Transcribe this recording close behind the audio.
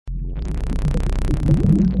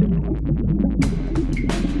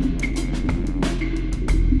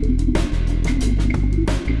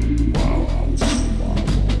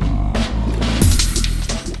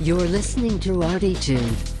You're listening to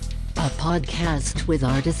ArTEEtude, a podcast with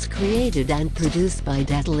artists created and produced by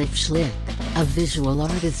Detlef Schlich, a visual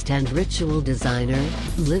artist and ritual designer,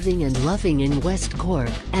 living and loving in West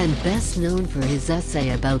Cork, and best known for his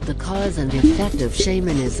essay about the cause and effect of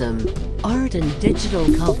shamanism, art and digital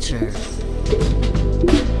culture.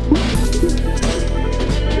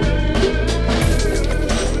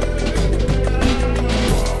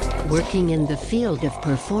 Working in the field of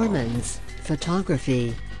performance,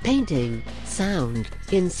 photography, painting, sound,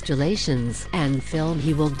 installations, and film,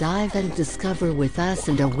 he will dive and discover with us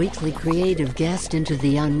and a weekly creative guest into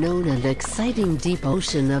the unknown and exciting deep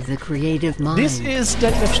ocean of the creative mind. This is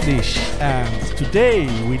Detlef Schlich, and today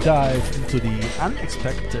we dive into the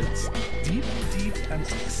unexpected, deep and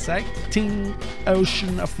exciting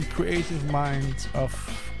ocean of the creative mind of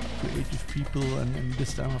creative people, and in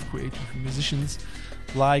this time of creative musicians,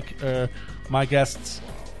 like my guest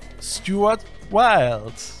Stuart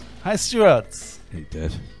Wilde. Hi, Stuart. Hey,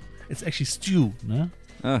 Dad. It's actually Stu, no?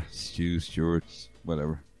 Stu, Stuart,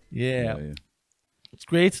 whatever. Yeah. It's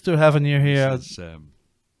great to have you here. It's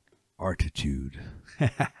ArTEEtude.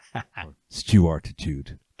 Stu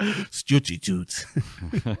ArTEEtude. Stutitude.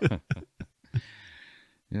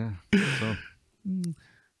 Yeah. So.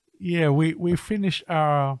 Yeah, we finished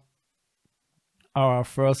our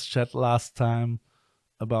first chat last time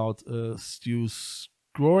about Stu's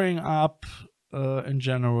growing up in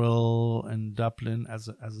general in Dublin as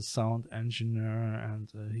a sound engineer, and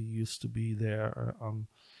he used to be there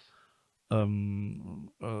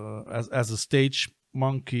as a stage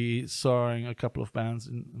monkey, starring a couple of bands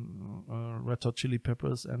in Red Hot Chili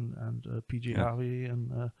Peppers and PJ Harvey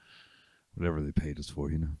and whatever they paid us for,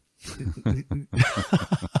 you know.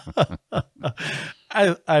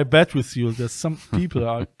 I bet with you that some people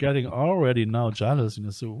are getting already now jealous, you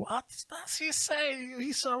know. So what does he say?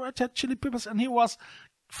 He saw Red Hot Chili Peppers and he was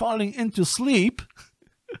falling into sleep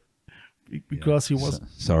because he was.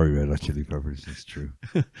 Sorry, Red Hot Chili Peppers. It's true.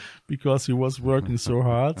 Because he was working so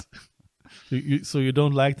hard. So you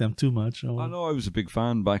don't like them too much. Oh no, I was a big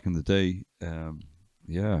fan back in the day. I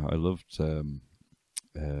loved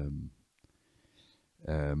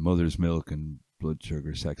Mother's Milk and Blood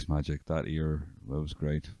Sugar Sex Magic. That era, that was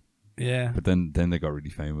great. Yeah. But then they got really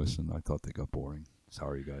famous and I thought they got boring.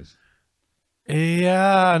 Sorry, guys.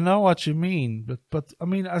 Yeah, I know what you mean. But I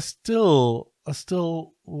mean, I still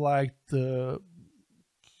like the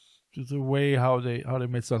way how they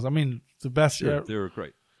made songs. I mean, the best. Sure, they were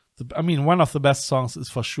great. One of the best songs is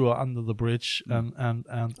for sure Under the Bridge, and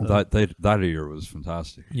that year was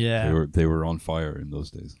fantastic. Yeah, they were on fire in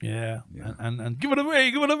those days. Yeah. And give it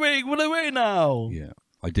away now. Yeah,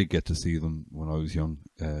 I did get to see them when I was young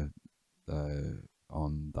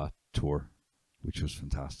on that tour, which was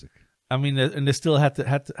fantastic. I mean, and they still had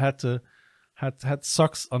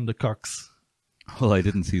socks on the cocks. Well, I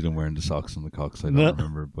didn't see them wearing the socks on the cocks. I don't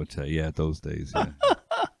remember, but those days. Yeah.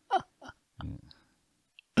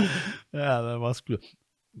 Yeah, that was good.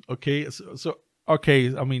 Okay, so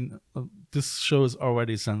okay. I mean, this show is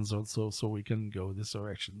already censored, so we can go this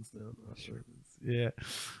direction. Sure. Yeah,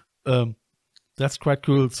 that's quite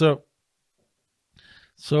cool. So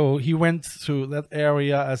he went through that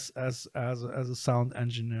area as a sound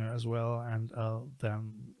engineer as well, and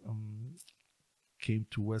then came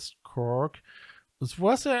to West Cork.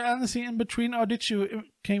 Was there anything in between, or did you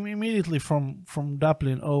came immediately from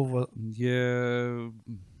Dublin over? Yeah,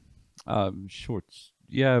 short.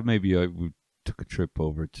 Yeah, maybe I took a trip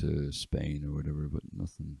over to Spain or whatever, but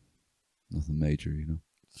nothing major, you know.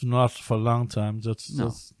 It's not for a long time. Just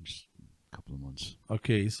a couple of months.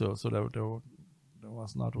 Okay, so there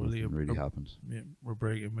was not really happened. A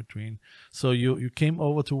break in between. So you came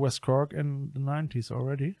over to West Cork in the 90s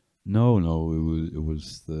already? No, it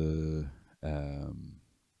was the. Trying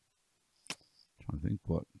to think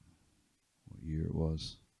what year it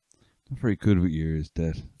was. Not very good with years,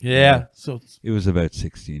 Dad. Yeah, so it was about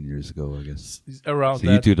 16 years ago, I guess. Around so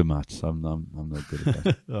that. You do the maths. I'm not good at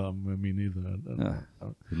that. Me neither. The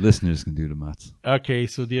listeners can do the maths. Okay,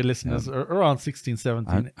 so dear listeners, around 16,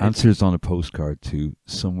 17. Answers on a postcard to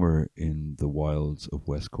somewhere in the wilds of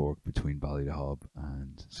West Cork between Ballydehob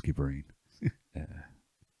and Skibbereen.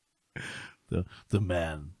 The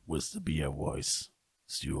man with the beer voice,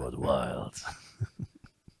 Stuart Wilde.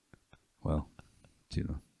 Well, you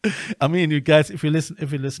know. I mean, you guys, if you listen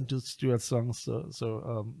to Stuart's songs,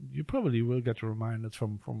 so you probably will get reminded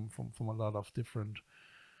from a lot of different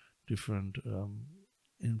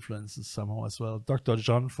influences somehow as well. Dr.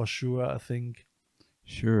 John for sure, I think.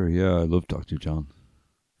 Sure, yeah, I love Dr. John.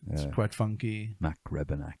 It's quite funky. Mac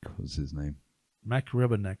Rebennack was his name. Mac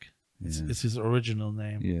Rebennack. It's his original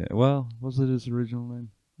name. Yeah. Well, was it his original name?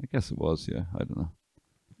 I guess it was. Yeah, I don't know.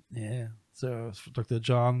 Yeah. So for Dr.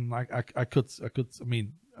 John, I could. I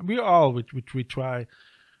mean, we all we try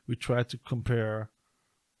to compare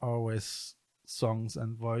always songs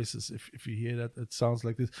and voices. If you hear that, it sounds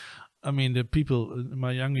like this. I mean, the people in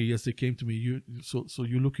my younger years, they came to me. So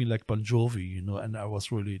you're looking like Bon Jovi, you know, and I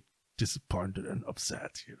was really disappointed and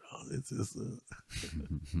upset. You know, it's just.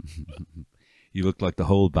 You look like the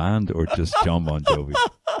whole band, or just John Bon Jovi.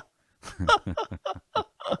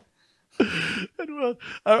 And well,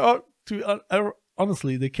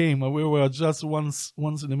 honestly, they came. We were just once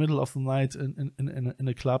in the middle of the night in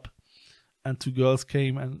a club, and two girls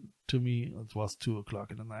came and to me. It was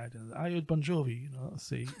 2:00 in the night. And are you Bon Jovi? You know, I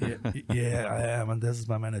say yeah, I am. And this is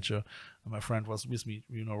my manager. And my friend was with me.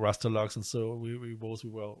 You know, Rasta Locks, and so we were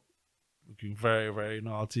looking very, very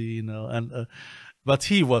naughty. You know, and but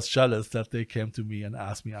he was jealous that they came to me and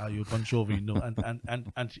asked me, "Are you Bon Jovi?" You know,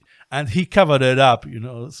 and he covered it up. You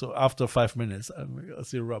know, so after 5 minutes, I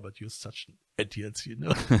say, "Robert, you're such an idiot." You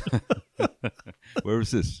know. Where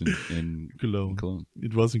was this? In Cologne. Cologne.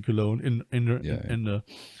 It was in Cologne.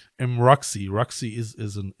 In Roxy. Roxy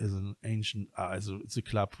is an ancient. It's a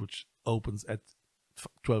club which opens at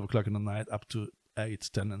 12:00 in the night up to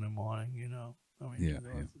 8-10 in the morning. You know. I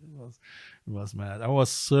mean, it was mad. I was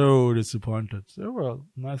so disappointed. They were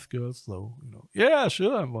nice girls, though. You know, yeah,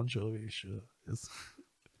 sure, I'm Bon Jovi, sure. Yes.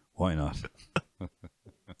 Why not?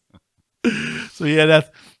 So yeah,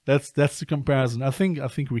 that's the comparison. I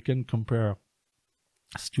think we can compare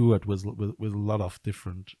Stuart with a lot of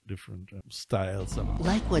different styles.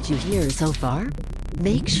 Like what you hear so far?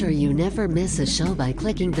 Make sure you never miss a show by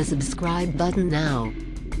clicking the subscribe button now.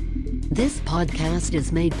 This podcast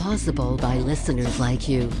is made possible by listeners like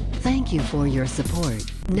you. Thank you for your support.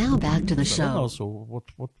 Now back to the show. So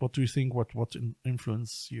what do you think? What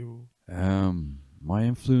influenced you? My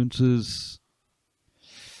influences,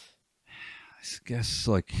 I guess,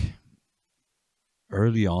 like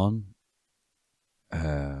early on,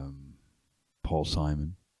 Paul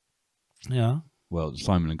Simon. Yeah. Well,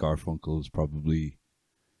 Simon and Garfunkel is probably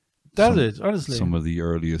honestly some of the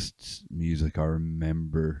earliest music I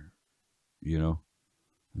remember. You know,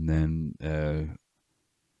 and then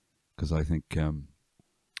because I think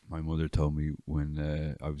my mother told me when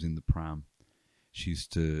I was in the pram,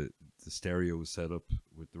 the stereo was set up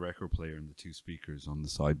with the record player and the two speakers on the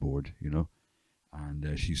sideboard, you know,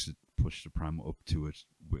 and she used to push the pram up to it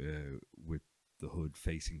with the hood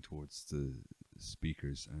facing towards the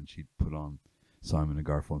speakers, and she'd put on Simon and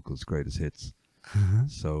Garfunkel's greatest hits.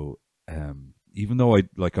 So even though I'm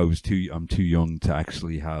too young to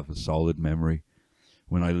actually have a solid memory,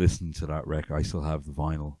 when I listen to that record, I still have the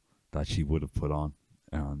vinyl that she would have put on,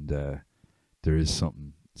 and there is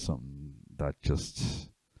something that just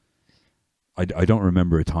I don't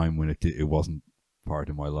remember a time when it wasn't part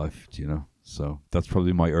of my life, you know. So that's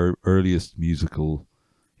probably my earliest musical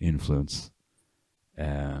influence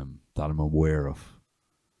that I'm aware of.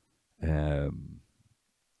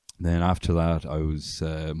 Then after that, I was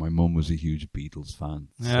my mum was a huge Beatles fan,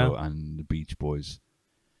 and the Beach Boys.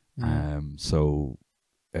 So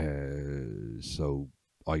I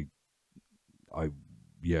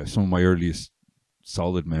some of my earliest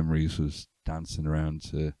solid memories was dancing around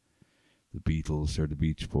to the Beatles or the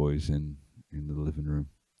Beach Boys in the living room.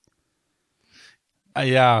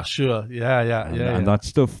 Yeah, sure. Yeah. That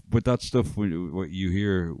stuff, but that stuff, what you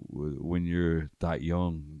hear when you're that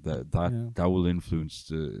young, that will influence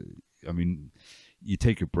I mean, you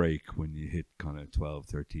take a break when you hit kind of 12,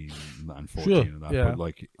 13, and 14, sure, and that. Yeah. But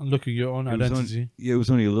like, and look at your own identity. It was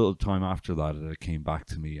only a little time after that it came back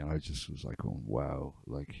to me, and I just was like, "Oh wow!"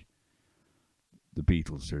 Like the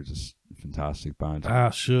Beatles are just a fantastic band.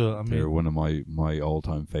 Sure. I mean, they're one of my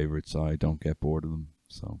all-time favorites. I don't get bored of them.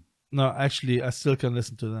 So. No, actually, I still can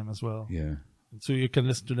listen to them as well. Yeah. So you can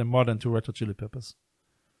listen to them more than to Red Hot Chili Peppers.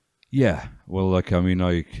 Yeah. Well, like, I mean,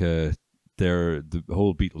 like, the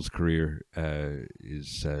whole Beatles career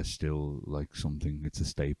is still like something. It's a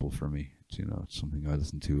staple for me. You know, it's something I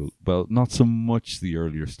listen to. Well, not so much the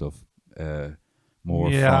earlier stuff.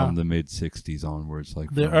 More from the mid '60s onwards,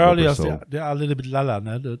 like the earliest. They are a little bit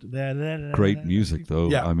no? Great music, though.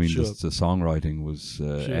 Yeah, I mean, sure. the songwriting was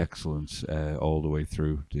excellent all the way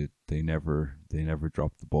through. They never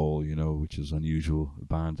dropped the ball, you know, which is unusual. A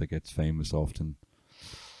band that gets famous often,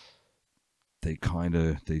 they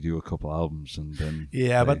do a couple albums and then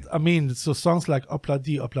but I mean, so songs like Opla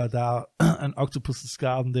Di Opla Da and Octopus's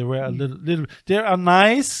Garden, they were a little they are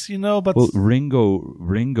nice, you know, but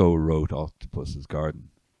Ringo wrote Octopus's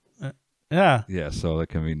Garden. Yeah, so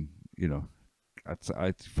like, I mean, you know,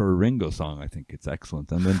 for a Ringo song, I think it's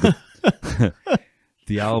excellent. And then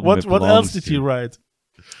the album. What else did he write?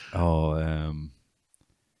 Oh,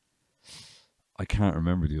 I can't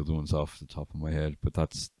remember the other ones off the top of my head, but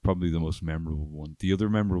that's probably the most memorable one. The other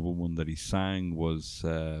memorable one that he sang was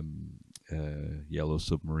Yellow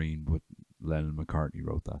Submarine, but Lennon McCartney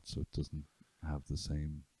wrote that, so it doesn't have the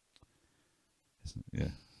same. Yeah.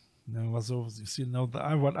 No, it was you see, no.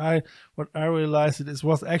 What I realized it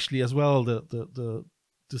was actually as well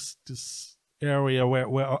this area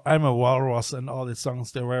where I'm a Walrus and all the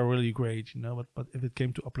songs, they were really great, you know. But if it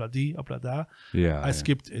came to Oplada, I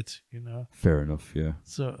skipped it, you know. Fair enough, yeah.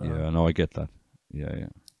 So yeah, no, I get that. Yeah.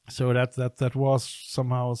 So that was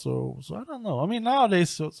somehow so I don't know. I mean,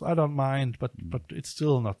 nowadays so I don't mind, but it's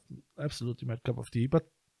still not absolutely my cup of tea. But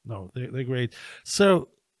no, they're great. So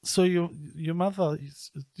your mother,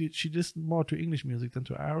 she listened more to English music than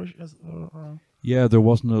to Irish? Yeah, there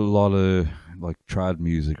wasn't a lot of like trad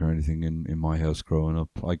music or anything in my house growing up.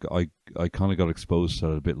 I kind of got exposed to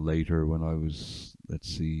that a bit later when I was, let's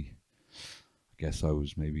see, I guess I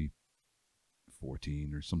was maybe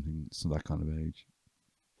 14 or something, so that kind of age.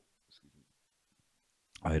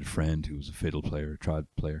 I had a friend who was a fiddle player, a trad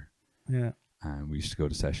player. Yeah. And we used to go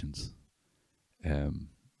to sessions. You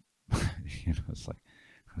know, it's like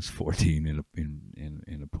I was 14 in a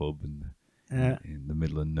pub in the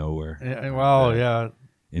middle of nowhere. Yeah, wow, yeah.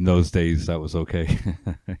 In those days, that was okay.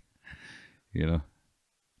 You know,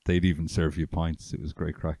 they'd even serve you pints. It was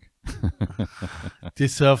great crack. They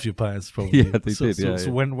serve you pints, probably. Yeah, they did.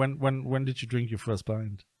 So when did you drink your first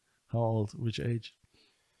pint? How old? Which age?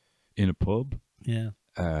 In a pub? Yeah.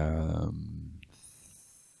 I'm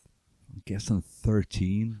guessing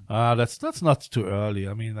 13. That's not too early.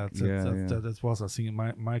 I mean, that was, I think,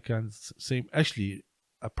 my kind of same. Actually,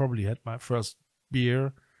 I probably had my first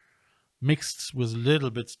beer mixed with a little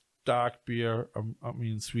bit dark beer. I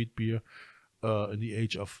mean, sweet beer, in the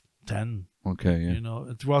age of 10. Okay, yeah. You know,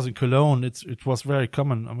 it was in Cologne. It was very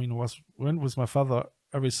common. I mean, went with my father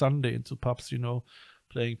every Sunday into pubs. You know,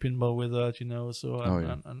 playing pinball with it. You know, so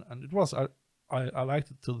and it was I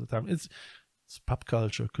liked it till the time. It's pub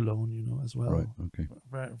culture, Cologne, you know, as well. Right. Okay.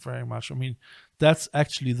 Very, very much. I mean, that's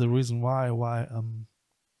actually the reason why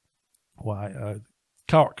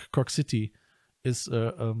Cork City is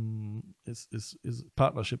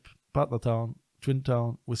partner town, twin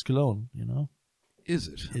town with Cologne. You know. Is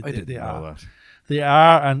it? I didn't know that. They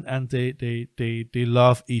are, and they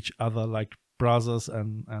love each other like brothers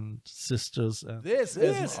and sisters. And This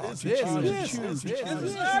is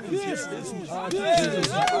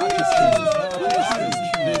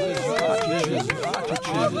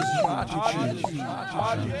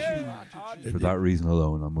For that reason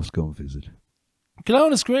alone, I must go and visit.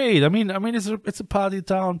 Cologne is great. I mean, it's a party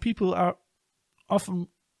town. People are often,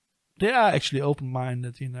 they are actually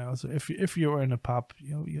open-minded, you know. So if you're in a pub,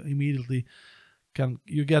 you know, you immediately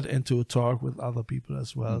you get into a talk with other people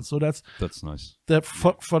as well. So that's nice. That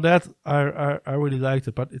for that I really liked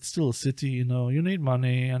it. But it's still a city, you know. You need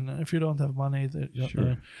money, and if you don't have money,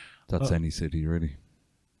 sure, that's any city really.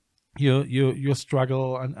 You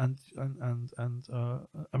struggle, and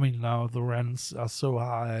I mean, now the rents are so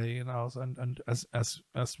high, you know, and as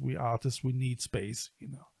we artists, we need space, you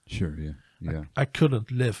know. Sure, yeah. I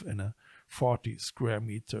couldn't live in a 40 square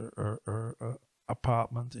meter or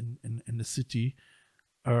apartment in the city,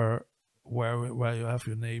 where you have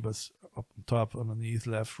your neighbors up on top, underneath,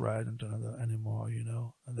 left, right, and another anymore, you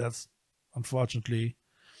know. And that's, unfortunately,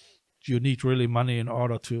 you need really money in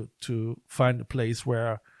order to find a place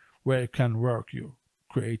where you can work your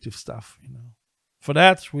creative stuff, you know. For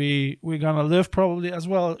that, we're gonna live probably as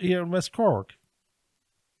well here in West Cork.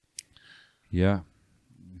 Yeah,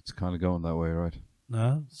 it's kind of going that way, right?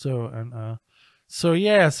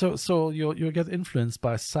 So you get influenced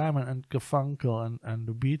by Simon and Garfunkel and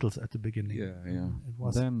the Beatles at the beginning. Yeah. It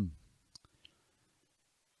was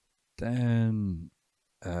Then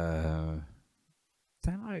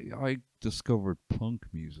I discovered punk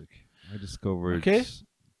music. I discovered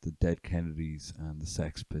the Dead Kennedys and the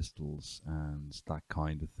Sex Pistols and that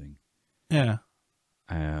kind of thing. Yeah.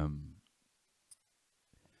 I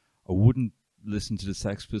wouldn't listen to the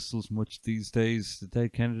Sex Pistols much these days. The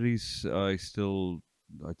Dead Kennedys, I'd still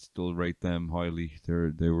rate them highly.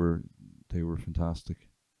 They were fantastic.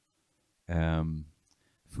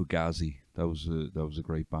 Fugazi, that was a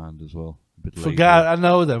great band as well. A bit later. I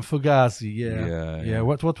know them. Fugazi, yeah.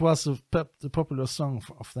 What was the popular song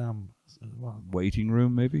of them? Waiting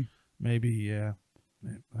Room, maybe. Yeah.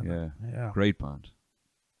 Great band.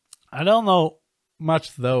 I don't know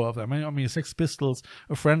much though of them. I mean, Sex Pistols.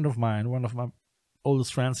 A friend of mine, one of my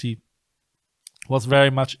oldest friends, he was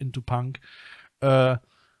very much into punk. I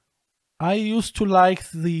used to like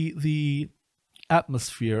the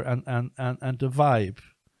atmosphere and the vibe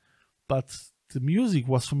but the music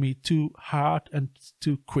was for me too hard and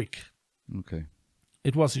too quick. Okay.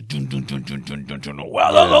 It was It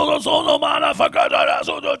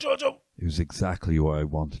was exactly what I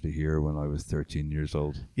wanted to hear when I was 13 years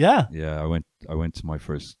old. Yeah. Yeah, I went to my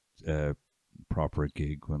first proper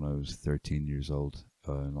gig when I was 13 years old,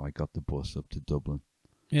 and I got the bus up to Dublin.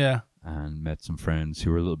 Yeah. And met some friends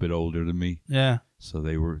who were a little bit older than me. Yeah. So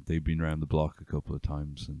they'd been around the block a couple of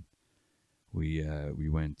times, and we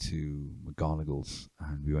went to McGonagall's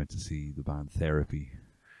and we went to see the band Therapy.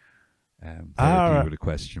 Therapy with a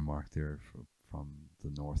question mark there from the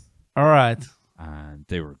north. All right. And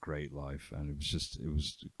they were great live, and it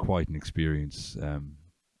was quite an experience. For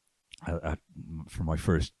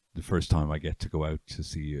the first time I get to go out to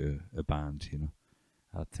see a band,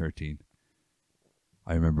 at 13.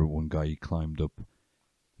 I remember one guy, he climbed up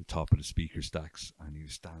the top of the speaker stacks and he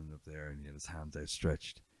was standing up there and he had his hands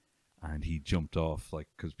outstretched and he jumped off, like,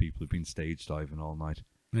 because people have been stage diving all night.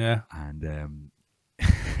 Yeah. And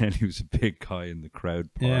and he was a big guy and the crowd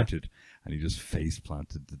parted and he just face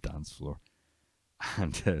planted the dance floor.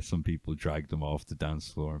 And some people dragged him off the dance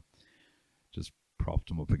floor, just propped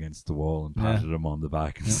him up against the wall and patted him on the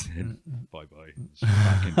back and said bye-bye. And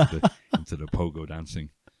back into the pogo dancing.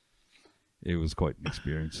 It was quite an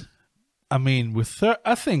experience. I mean,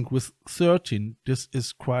 I think with 13, this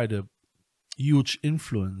is quite a huge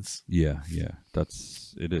influence. Yeah.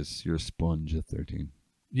 It is. You're a sponge at 13.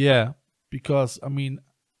 Yeah, because, I mean,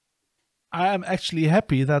 I am actually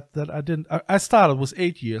happy that I didn't... I started with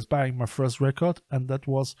 8 years buying my first record, and that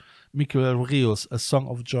was Miguel Rios, A Song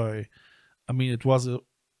of Joy. I mean, it was a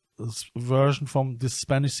version from this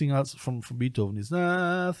Spanish singer from Beethoven. It's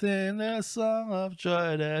nothing, a song of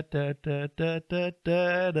joy, da, da, da, da, da,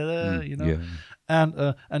 da, da, Yeah.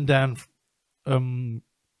 And then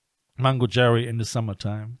Mango Jerry in the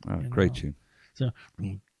Summertime. Great tune. So,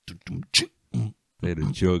 they had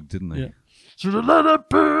a jug, didn't they? Yeah. It's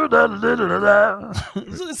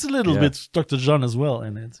a little bit Dr. John as well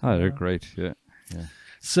in it. Oh, they're great. Yeah.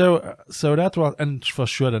 So that was, and for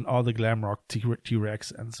sure, then all the glam rock,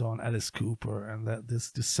 T-Rex and so on, Alice Cooper, and that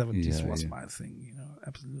this 70s was my thing,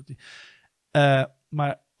 absolutely.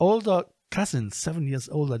 My older cousins, 7 years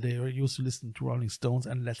older, they used to listen to Rolling Stones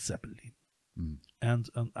and Led Zeppelin, and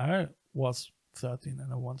I was 13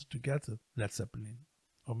 and I wanted to get a Led Zeppelin,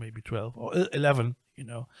 or maybe 12 or 11,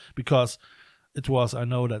 because I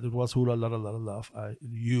know that it was Hula Lotta Lotta Love I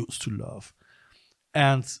used to love,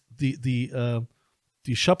 and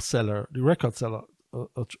the shop seller, the record seller,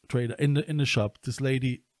 trader in the shop, this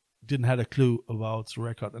lady didn't have a clue about the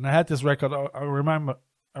record, and I had this record. I remember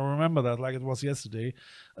that like it was yesterday,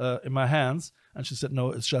 in my hands, and she said, "No,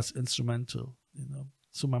 it's just instrumental,"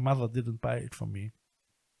 So my mother didn't buy it for me.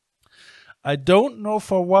 I don't know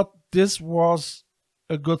for what this was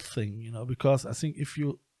a good thing, because I think if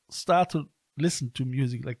you start to listen to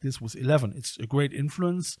music like this with 11, it's a great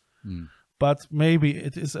influence. But maybe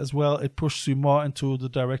it is as well, it pushes you more into the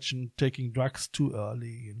direction taking drugs too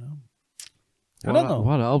early, I don't know.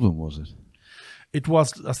 What album was it? It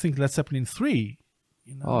was, I think, Led Zeppelin 3.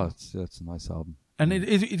 Oh, that's a nice album. And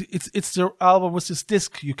it's the album with this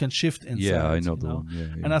disc you can shift inside. Yeah, I know the one.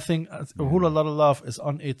 Yeah. And I think A Whole Lot of Love is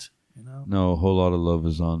on it. No, A Whole Lot of Love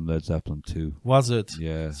is on Led Zeppelin 2. Was it?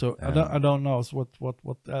 Yeah. So I don't know what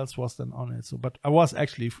else was then on it. So, but I was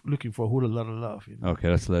actually looking for A Whole Lot of Love. Okay,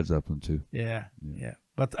 that's Led Zeppelin 2. Yeah.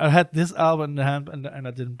 But I had this album in the hand and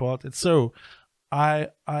I didn't bought it. So I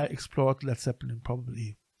explored Led Zeppelin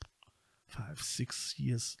probably 5-6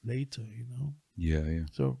 years later. Yeah.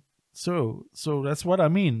 So that's what I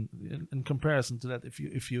mean in comparison to that. If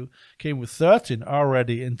you came with 13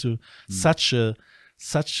 already into such a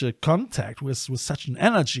contact with such an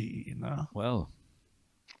energy, Well,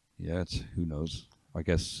 yeah, who knows? I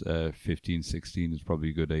guess 15, 16 is probably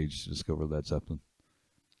a good age to discover Led Zeppelin.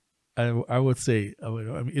 I would say,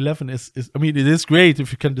 11 is it is great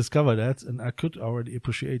if you can discover that, and I could already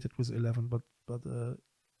appreciate it with 11, but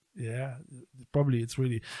yeah, probably it's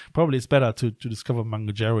better to discover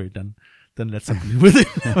Mango Jerry than Led Zeppelin with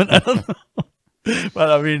 11. I don't know, but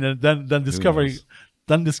I mean, then discovering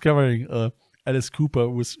Alice Cooper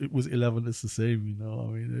with 11 is the same, I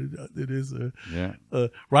mean, it is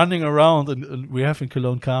running around, and we have in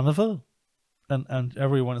Cologne Carnival, and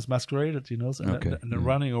everyone is masqueraded, so, and then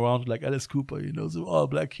running around like Alice Cooper, so all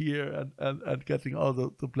black here and getting all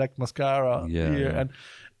the black mascara here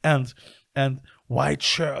and white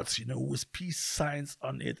shirts, with peace signs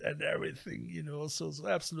on it and everything, so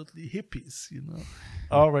absolutely hippies,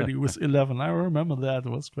 already with 11. I remember that.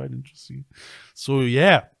 It was quite interesting. So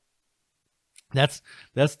yeah. That's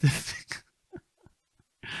the thing.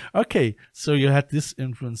 Okay, so you had this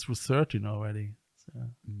influence with 13 already. So.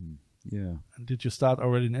 Yeah. And did you start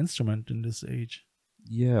already an instrument in this age?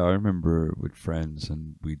 Yeah, I remember with friends,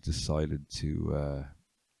 and we decided to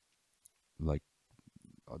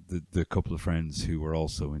the couple of friends who were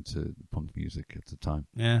also into punk music at the time.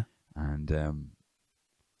 Yeah. And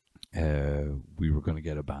we were going to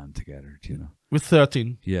get a band together, With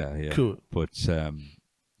 13? Yeah. Cool. But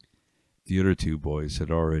the other two boys had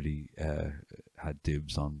already had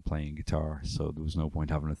dibs on playing guitar, so there was no point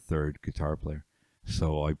having a third guitar player.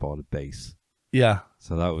 So I bought a bass. Yeah.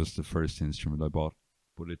 So that was the first instrument I bought.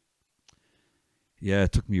 But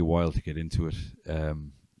it took me a while to get into it.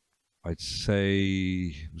 I'd say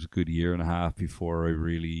it was a good year and a half before I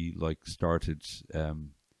really started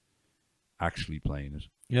actually playing it.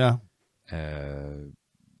 Yeah. And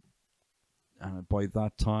by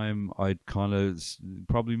that time, I'd kind of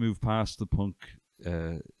probably moved past the punk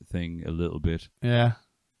thing a little bit. Yeah.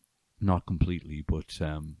 Not completely, but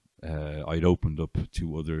I'd opened up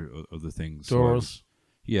to other things. Doors.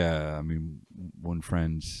 So I mean, one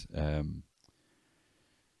friend,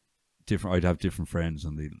 I'd have different friends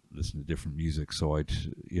and they listen to different music, so I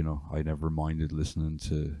never minded listening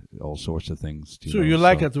to all sorts of things. You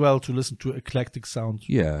like as well to listen to eclectic sound.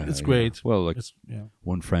 Yeah, it's great. Well,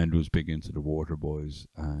 one friend was big into the Water Boys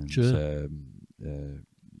and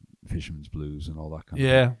Fisherman's Blues and all that kind of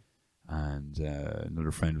thing. And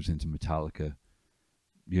another friend was into Metallica.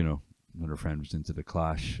 Another friend was into The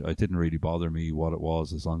Clash. It didn't really bother me what it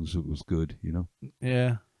was as long as it was good,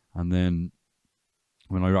 Yeah. And then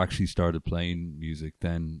when I actually started playing music,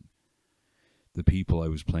 then the people I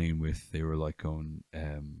was playing with, they were going,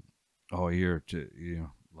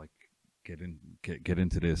 get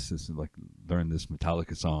into this. This is learn this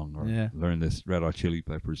Metallica song or learn this Red Hot Chili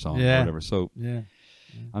Peppers song or whatever. So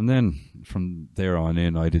and then from there on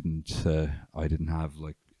in, I didn't have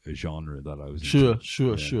a genre that I was sure,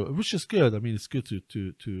 into. which is good. I mean, it's good to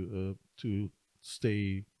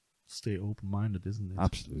stay open-minded, isn't it?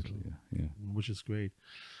 Absolutely, yeah. Which is great.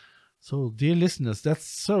 So, dear listeners, that's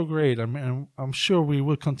so great. I mean, I'm sure we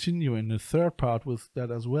will continue in the third part with that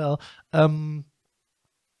as well. I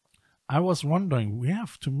was wondering, we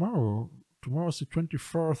have tomorrow's the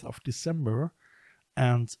 24th of December,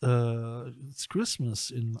 and it's Christmas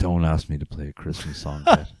in... Don't ask me to play a Christmas song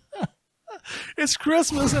yet. It's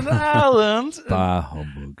Christmas in Ireland. Bah,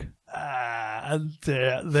 humbug. And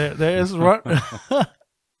there is one...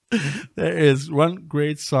 There is one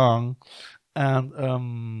great song,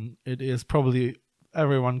 and it is probably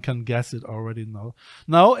everyone can guess it already now.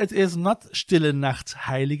 No, it is not Stille Nacht,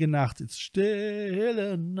 Heilige Nacht. It's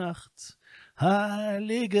Stille Nacht,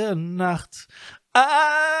 Heilige Nacht.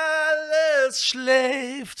 Alles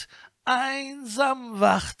schläft, einsam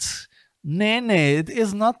wacht. Nee, it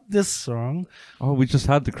is not this song. Oh, we just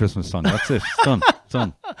had the Christmas song. That's it. Done.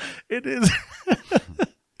 It is.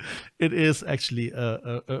 It is actually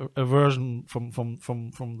a version from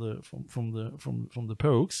the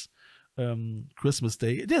Pogues, Christmas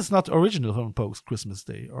Day. It is not original from Pogues Christmas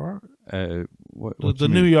Day, or what the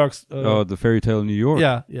New York's. The Fairy Tale in New York.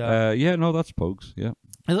 Yeah. No, that's Pogues. Yeah.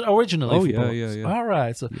 Is it original? Oh yeah. All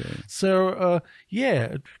right. So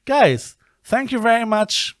guys, thank you very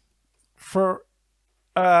much for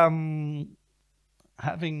having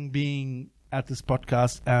been at this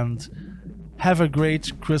podcast, and have a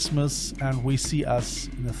great Christmas, and we see us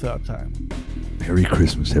in the third time. Merry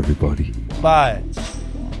Christmas, everybody. Bye.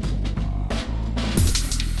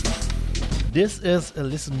 This is a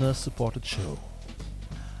listener-supported show.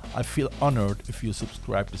 I feel honored if you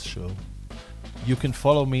subscribe this show. You can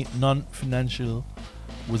follow me non-financial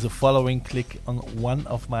with the following click on one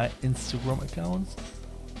of my Instagram accounts,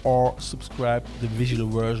 or subscribe the visual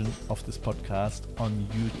version of this podcast on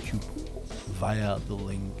YouTube via the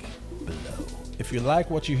link below. If you like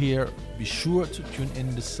what you hear, be sure to tune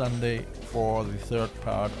in this Sunday for the third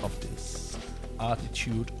part of this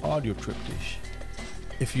ArTEEtude audio triptych.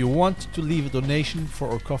 If you want to leave a donation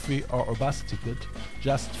for a coffee or a bus ticket,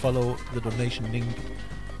 just follow the donation link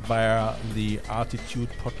via the ArTEEtude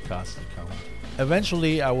podcast account.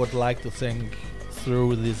 Eventually, I would like to thank,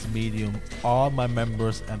 through this medium, all my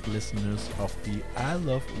members and listeners of the I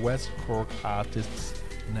Love West Cork Artists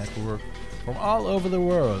Network from all over the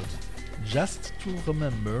world. Just to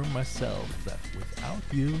remember myself that without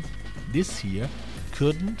you, this year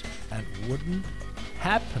couldn't and wouldn't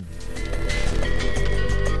happen.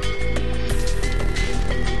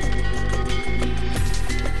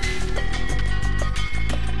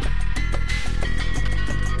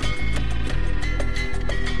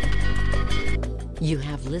 You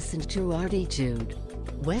have listened to ArTEEtude,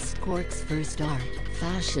 West Cork's first art,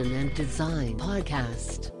 fashion and design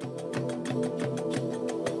podcast.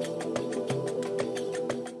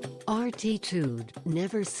 ArTEEtude,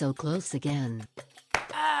 never so close again.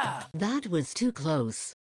 That was too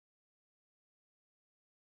close.